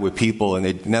I've had with people,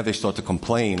 and now they start to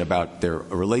complain about their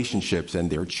relationships and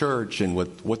their church and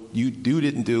what you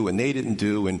didn't do and they didn't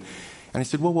do. And I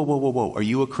said, whoa. Are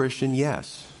you a Christian?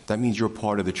 Yes. That means you're a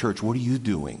part of the church. What are you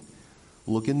doing?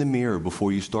 Look in the mirror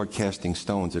before you start casting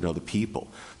stones at other people.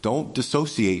 Don't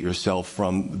dissociate yourself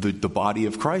from the body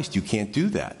of Christ. You can't do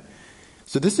that.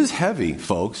 So this is heavy,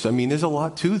 folks. I mean, there's a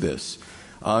lot to this.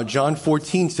 John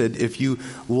 14 said, if you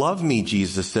love me,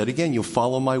 Jesus said, again, you'll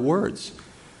follow my words.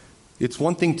 It's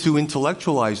one thing to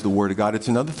intellectualize the Word of God. It's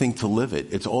another thing to live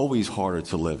it. It's always harder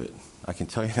to live it. I can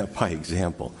tell you that by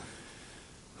example.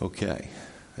 Okay.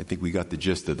 I think we got the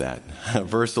gist of that.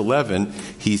 Verse 11,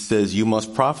 he says, you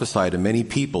must prophesy to many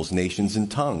peoples, nations, and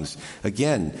tongues.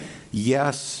 Again,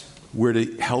 yes, we're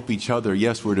to help each other.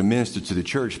 Yes, we're to minister to the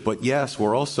church. But yes,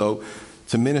 we're also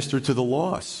to minister to the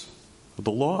lost.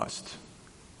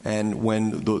 And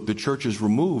when the church is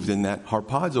removed in that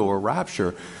harpazo or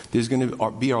rapture, there's going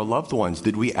to be our loved ones.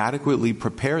 Did we adequately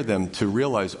prepare them to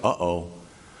realize,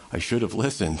 I should have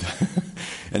listened.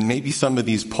 And maybe some of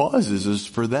these pauses is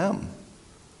for them.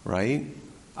 Right?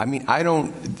 I mean,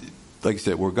 like I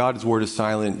said, where God's word is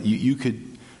silent, you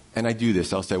could, and I do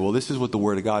this, I'll say, well, this is what the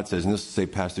word of God says, and this will say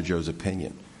Pastor Joe's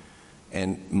opinion.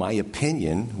 And my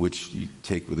opinion, which you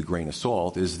take with a grain of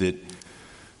salt, is that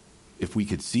if we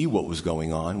could see what was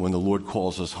going on, when the Lord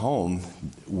calls us home,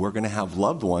 we're going to have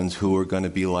loved ones who are going to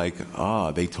be like,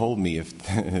 they told me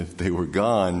if they were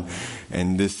gone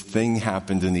and this thing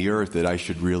happened in the earth that I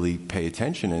should really pay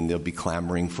attention, and they'll be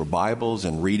clamoring for Bibles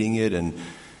and reading it,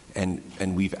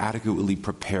 and we've adequately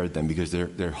prepared them because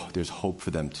there's hope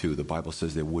for them too. The Bible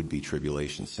says there would be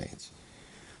tribulation saints.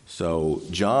 So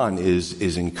John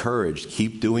is encouraged.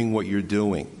 Keep doing what you're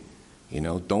doing.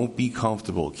 Don't be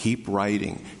comfortable. Keep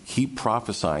writing. Keep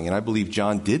prophesying. And I believe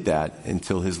John did that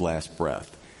until his last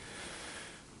breath.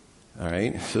 All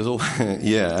right? So,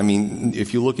 yeah, I mean,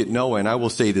 if you look at Noah, and I will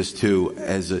say this too,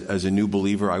 as a new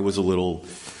believer, I was a little,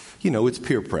 it's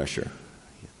peer pressure.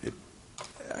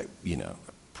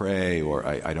 Pray, or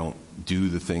I don't do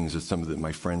the things that some of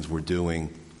my friends were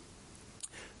doing.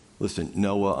 Listen,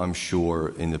 Noah, I'm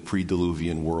sure, in the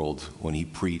pre-Diluvian world, when he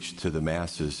preached to the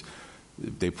masses,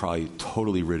 they probably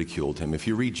totally ridiculed him. If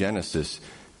you read Genesis,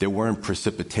 there weren't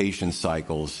precipitation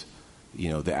cycles.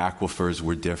 The aquifers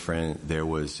were different.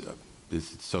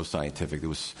 It's so scientific.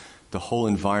 The whole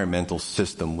environmental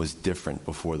system was different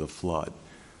before the flood.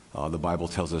 The Bible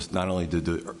tells us not only did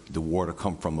the water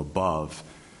come from above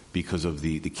because of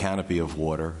the canopy of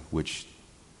water, which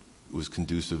was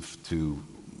conducive to,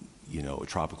 a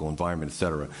tropical environment,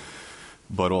 etc.,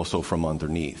 but also from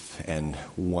underneath. And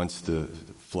once the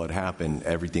flood happened,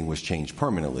 everything was changed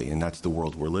permanently, and that's the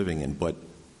world we're living in. But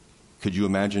could you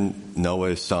imagine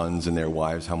Noah's sons and their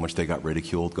wives, how much they got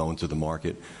ridiculed going to the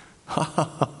market?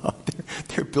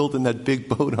 They're building that big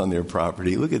boat on their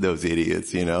property. Look at those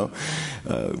idiots,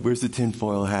 Where's the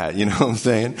tinfoil hat? You know what I'm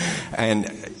saying? And,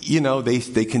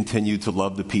 they continued to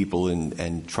love the people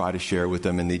and try to share with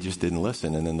them, and they just didn't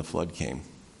listen, and then the flood came.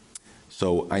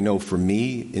 So I know for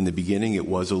me, in the beginning, it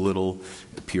was a little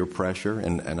peer pressure,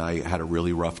 and I had a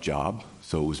really rough job,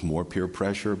 so it was more peer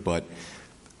pressure. But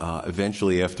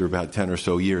eventually, after about 10 or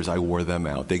so years, I wore them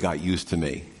out. They got used to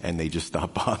me, and they just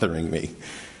stopped bothering me.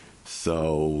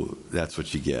 So that's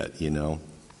what you get, you know.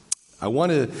 I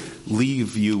want to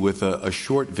leave you with a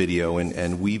short video,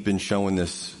 and we've been showing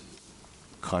this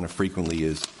kind of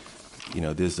frequently.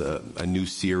 There's a new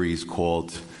series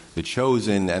called The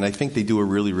Chosen, and I think they do a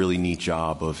really, really neat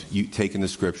job of you taking the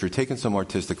scripture, taking some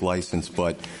artistic license,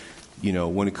 but,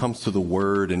 when it comes to the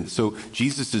word, and so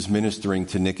Jesus is ministering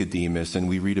to Nicodemus, and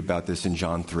we read about this in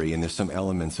John 3, and there's some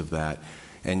elements of that.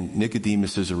 And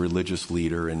Nicodemus is a religious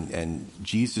leader, and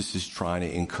Jesus is trying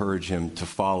to encourage him to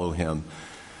follow him.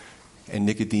 And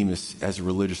Nicodemus, as a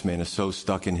religious man, is so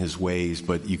stuck in his ways,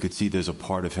 but you could see there's a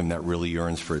part of him that really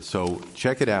yearns for it. So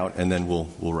check it out, and then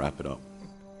we'll wrap it up.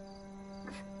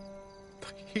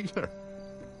 The healer.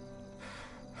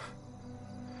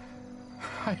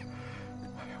 My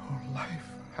whole life,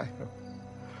 I have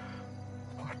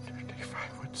wondered if I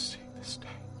would see this day.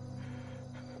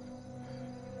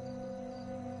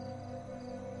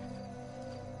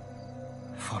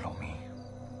 Follow me,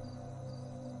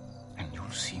 and you'll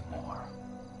see more.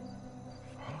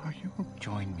 Follow you?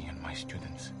 Join me and my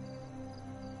students.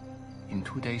 In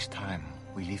 2 days' time,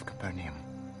 we leave Capernaum.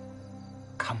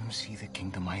 Come see the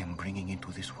kingdom I am bringing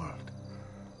into this world.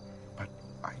 But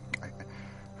I can't.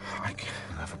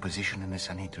 You have a position in the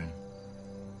Sanhedrin.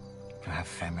 You have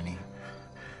family.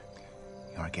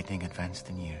 You are getting advanced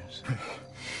in years.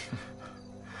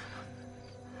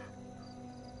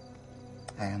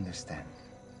 I understand.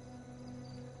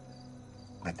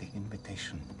 But the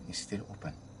invitation is still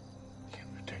open. The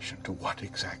invitation to what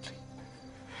exactly?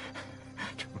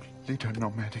 To lead a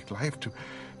nomadic life, to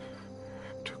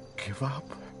give up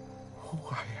who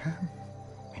I am?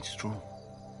 It's true.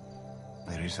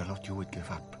 There is a lot you would give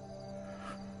up.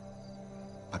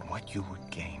 But what you would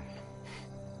gain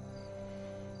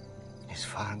is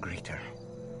far greater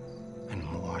and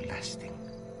more lasting.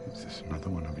 Is this another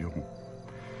one of your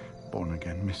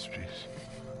born-again mysteries?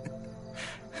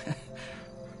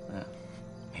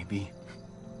 Maybe.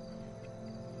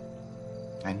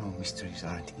 I know mysteries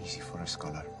aren't easy for a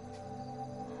scholar.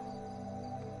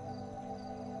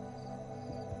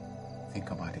 Think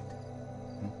about it.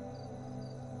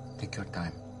 Take your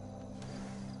time.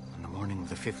 On the morning of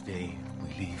the 5th day, we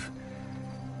leave,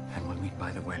 and we'll meet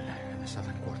by the well in the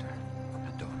southern quarter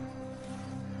at dawn.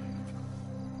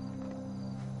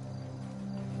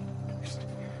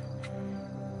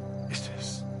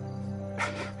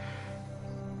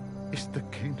 Is the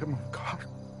kingdom of God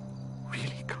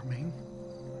really coming?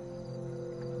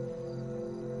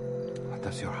 What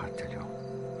does your heart tell you?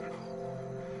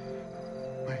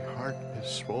 My heart is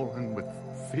swollen with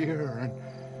fear and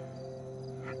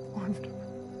wonder.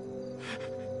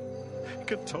 You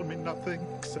can tell me nothing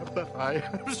except that I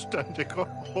am standing on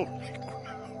holy ground.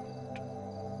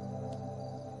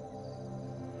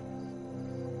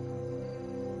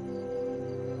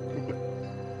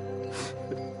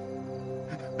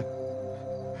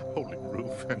 Holy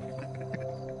roof and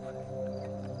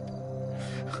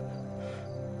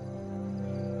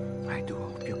I do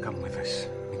hope you come with us,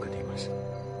 Nicodemus. You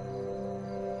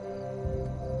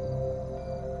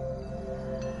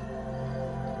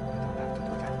don't have to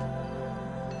do that.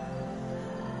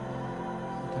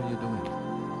 What are you doing?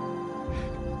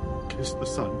 kiss the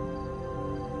Son,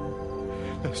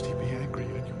 lest he be angry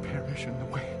and you perish in the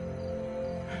way.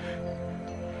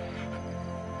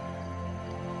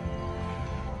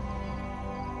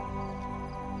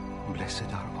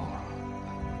 Blessed are all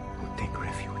who take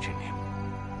refuge in him.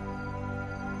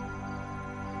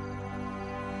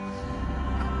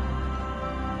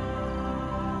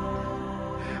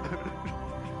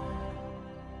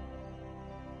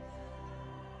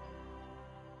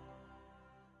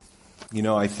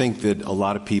 I think that a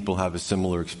lot of people have a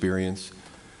similar experience.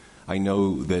 I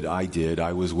know that I did.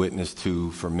 I was witness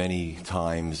to for many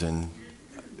times, and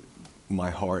my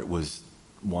heart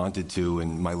wanted to,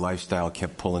 and my lifestyle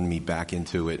kept pulling me back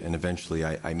into it, and eventually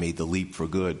I made the leap for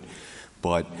good.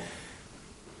 But,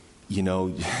 it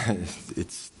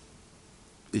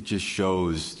just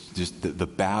shows just the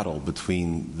battle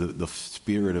between the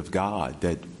Spirit of God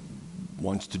that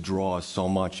wants to draw us so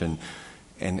much, and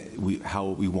how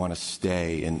we want to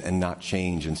stay and not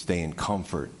change and stay in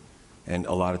comfort, and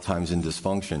a lot of times in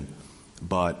dysfunction.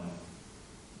 But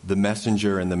the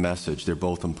messenger and the message, they're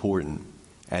both important.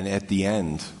 And at the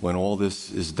end, when all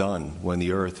this is done, when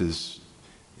the earth is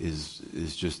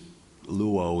just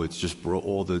luo, it's just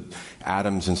all the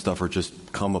atoms and stuff are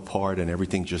just come apart and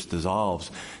everything just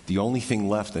dissolves. The only thing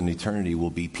left in eternity will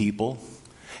be people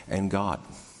and God,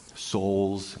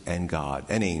 souls and God,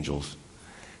 and angels,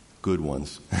 good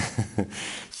ones.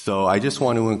 So I just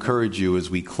want to encourage you as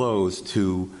we close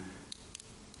to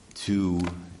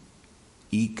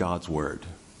eat God's word,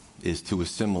 is to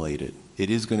assimilate it. It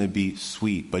is going to be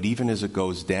sweet, but even as it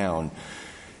goes down,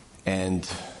 and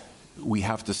we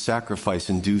have to sacrifice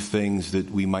and do things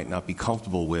that we might not be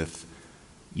comfortable with,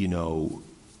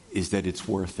 is that it's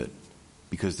worth it,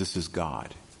 because this is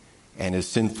God. And as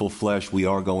sinful flesh, we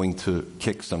are going to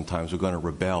kick sometimes. We're going to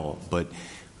rebel. But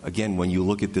again, when you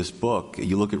look at this book,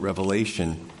 you look at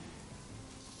Revelation,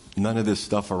 none of this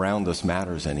stuff around us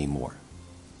matters anymore.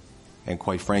 And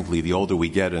quite frankly, the older we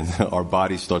get and our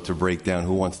bodies start to break down,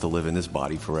 who wants to live in this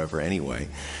body forever anyway?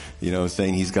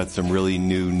 Saying he's got some really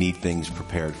new, neat things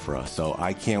prepared for us. So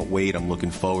I can't wait. I'm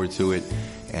looking forward to it.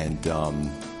 And,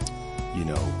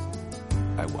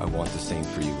 I want the same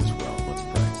for you as well. Let's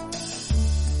pray.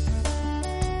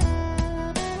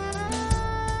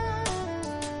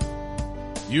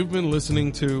 You've been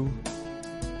listening to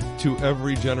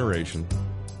Every Generation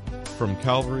from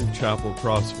Calvary Chapel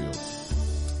Crossfields.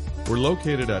 We're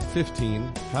located at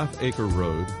 15 Half Acre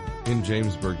Road in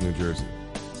Jamesburg, New Jersey.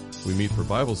 We meet for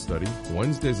Bible study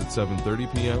Wednesdays at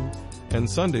 7:30 p.m. and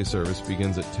Sunday service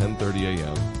begins at 10:30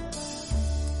 a.m.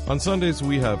 On Sundays,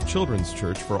 we have children's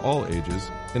church for all ages,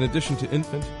 in addition to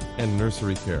infant and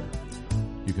nursery care.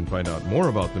 You can find out more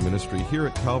about the ministry here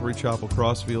at Calvary Chapel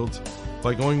Crossfields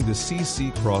by going to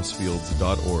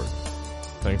cccrossfields.org.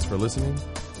 Thanks for listening,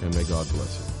 and may God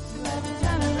bless you.